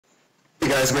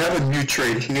guys, we have a new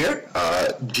trade here,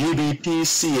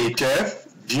 GBPCHF,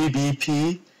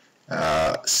 GBPCHF.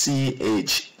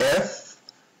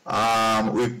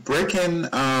 We're breaking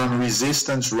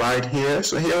resistance right here.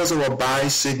 So here's our buy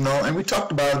signal, and we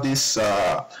talked about this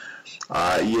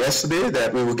yesterday,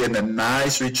 that we were getting a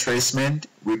nice retracement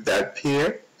with that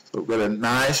pair. So we got a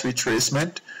nice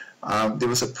retracement. There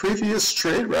was a previous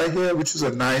trade right here, which was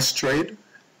a nice trade.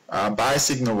 Buy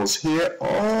signal was here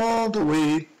all the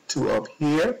way to up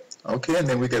here. Okay, and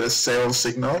then we get a sell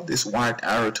signal, this white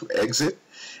arrow to exit.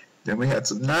 Then we had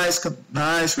some nice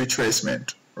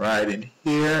retracement right in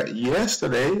here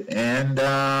yesterday, and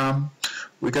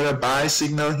we got a buy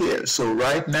signal here. So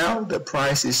right now the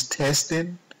price is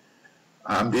testing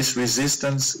this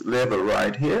resistance level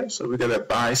right here. So we got a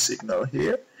buy signal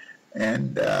here,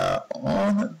 and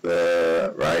on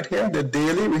the right here, the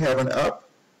daily, we have an up.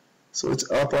 So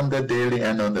it's up on the daily,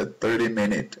 and on the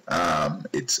 30-minute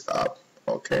it's up.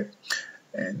 Okay,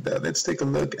 and let's take a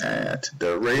look at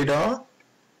the radar.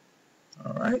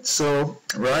 All right, so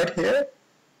right here,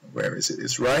 where is it?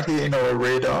 It's right here in our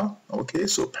radar. Okay,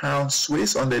 so pound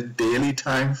Swiss on the daily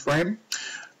time frame.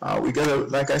 We got a,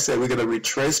 like I said, we got a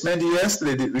retracement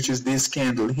yesterday, which is this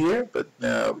candle here, but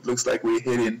it looks like we're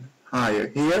hitting higher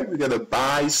here. We got a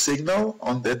buy signal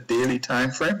on the daily time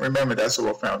frame. Remember, that's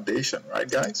our foundation, right,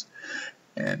 guys?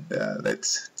 And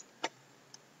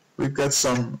we've got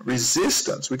some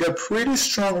resistance. We got pretty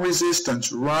strong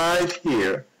resistance right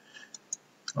here.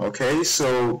 Okay,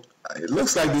 so it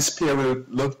looks like this pair will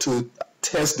look to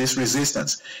test this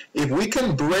resistance. If we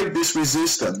can break this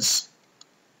resistance,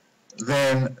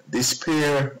 then this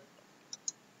pair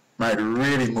might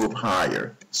really move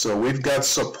higher. So we've got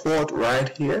support right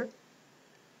here.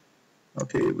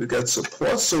 Okay, we got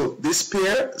support. So this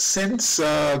pair, since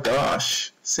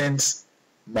since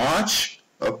March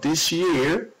of this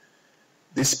year,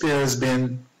 this pair has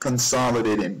been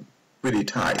consolidating pretty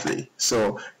tightly.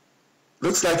 So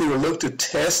looks like it will look to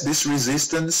test this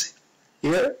resistance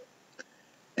here,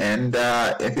 and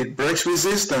if it breaks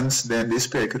resistance, then this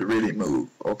pair could really move.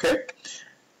 Okay,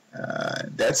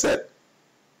 that's it.